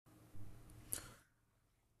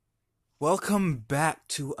Welcome back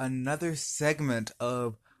to another segment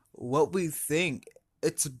of what we think.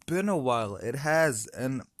 It's been a while. It has,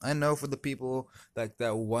 and I know for the people like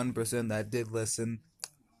that 1% that did listen,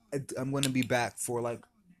 I'm gonna be back for like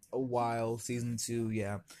a while, season two,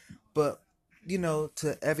 yeah. But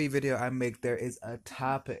to every video I make, there is a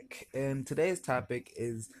topic, and today's topic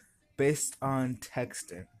is based on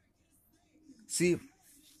texting. See,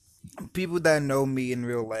 people that know me in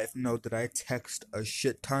real life know that I text a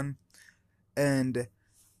shit ton, and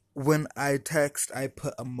when I text, I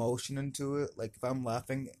put emotion into it. Like if I'm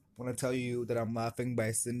laughing, when I tell you that I'm laughing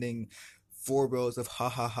by sending 4 rows of ha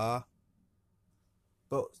ha ha,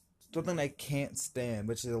 but something I can't stand,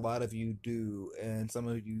 which is a lot of you do, and some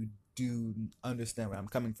of you do understand where I'm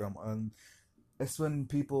coming from. It's when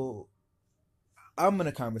people, I'm in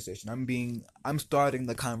a conversation. I'm starting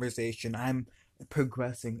the conversation. I'm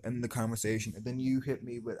progressing in the conversation, and then you hit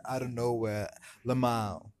me with out of nowhere,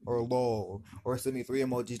 Lamal or lol, or send me 3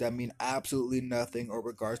 emojis that mean absolutely nothing or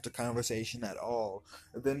regards to conversation at all.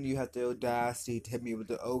 And then you have the audacity to hit me with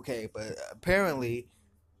the okay, but apparently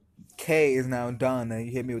K is now done, and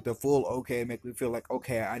you hit me with the full okay, and make me feel like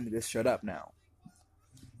okay, I need to shut up now.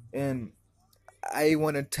 And I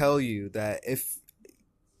want to tell you that if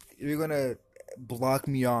you're gonna block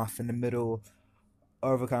me off in the middle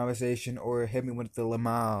of a conversation or hit me with the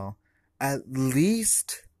Lamal, at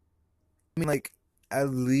least, like, at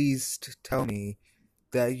least tell me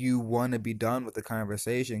that you want to be done with the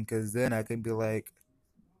conversation, because then I can be like,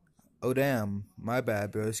 oh, damn, my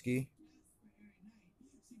bad, broski.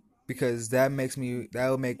 Because that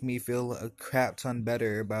will make me feel a crap ton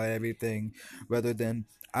better about everything rather than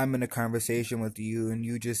I'm in a conversation with you and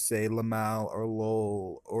you just say Lamal or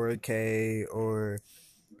lol or okay or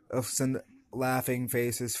of some laughing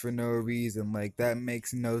faces for no reason. Like that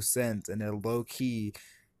makes no sense, and it low key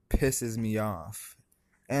pisses me off.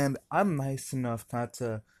 And I'm nice enough not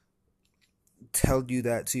to tell you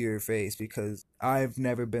that to your face because I've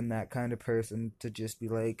never been that kind of person to just be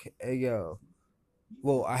like, hey yo.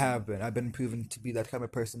 Well, I have been. I've been proven to be that kind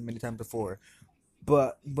of person many times before.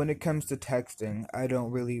 But when it comes to texting, I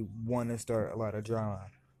don't really want to start a lot of drama.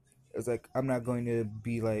 It's like I'm not going to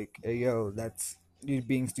be like, "Hey, yo, that's you're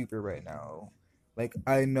being stupid right now." Like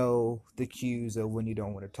I know the cues of when you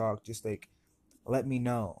don't want to talk. Just like let me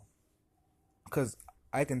know, because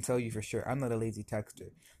I can tell you for sure I'm not a lazy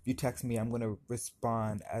texter. If you text me, I'm gonna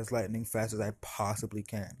respond as lightning fast as I possibly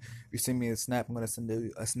can. If you send me a snap, I'm gonna send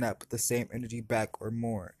you a snap with the same energy back or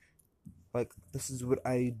more. Like this is what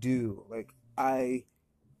I do. Like I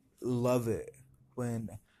love it when,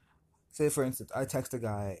 say for instance, I text a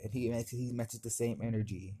guy and he matches the same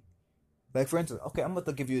energy. Like for instance, okay, I'm about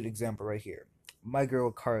to give you an example right here. My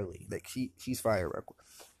girl Carly, like she's firework.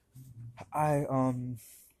 I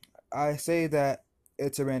I say that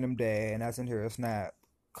it's a random day and I send her a snap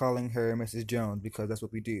calling her Mrs. Jones because that's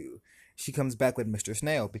what we do. She comes back with Mr.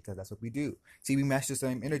 Snail because that's what we do. See, we match the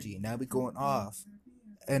same energy. Now we going off.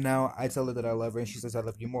 And now I tell her that I love her, and she says I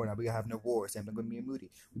love you more. Now we have no wars. Same thing with me and Moody.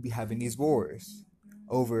 We be having these wars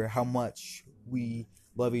over how much we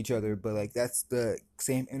love each other, but like that's the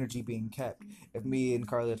same energy being kept. If me and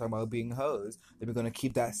Carly are talking about being hoes, then we're gonna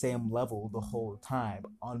keep that same level the whole time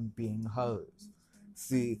on being hoes.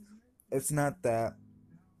 See, it's not that.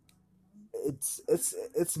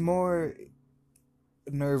 It's more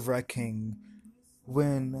nerve wracking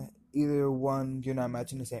when either one you're not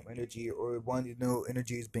matching the same energy or one no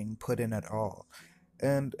energy is being put in at all.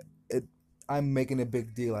 And it I'm making a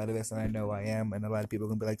big deal out of this, and I know I am, and a lot of people are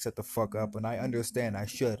gonna be like, shut the fuck up, and I understand I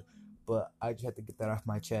should, but I just have to get that off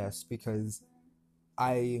my chest because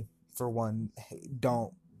I for one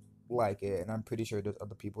don't like it, and I'm pretty sure there's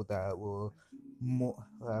other people that will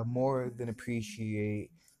more than appreciate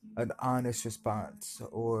an honest response,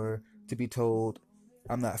 or to be told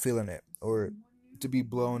I'm not feeling it, or to be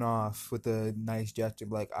blown off with a nice gesture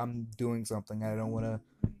like I'm doing something. I don't want to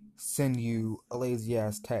send you a lazy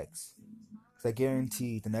ass text. Because I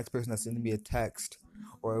guarantee the next person that's sending me a text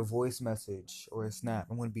or a voice message or a snap,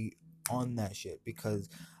 I'm going to be on that shit because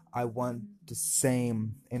I want the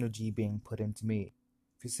same energy being put into me.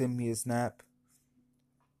 If you send me a snap,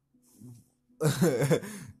 if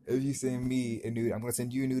you send me a nude, I'm going to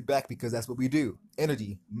send you a nude back because that's what we do.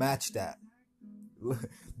 Energy, match that.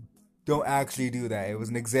 Don't actually do that. It was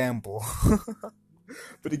an example.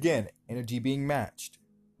 But again, energy being matched.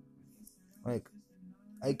 Like,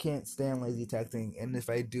 I can't stand lazy texting, and if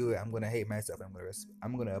I do it, I'm gonna hate myself.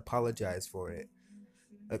 I'm gonna apologize for it.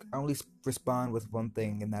 Like I only respond with one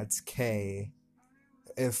thing, and that's K.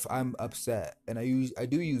 If I'm upset, and I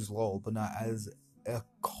do use lol, but not as a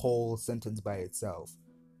whole sentence by itself.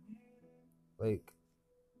 Like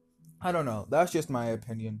I don't know. That's just my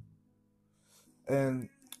opinion. And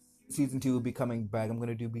season two will be coming back. I'm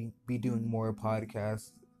gonna be doing more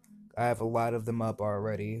podcasts. I have a lot of them up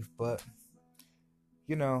already, but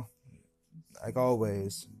you know, like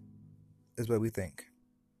always, is what we think.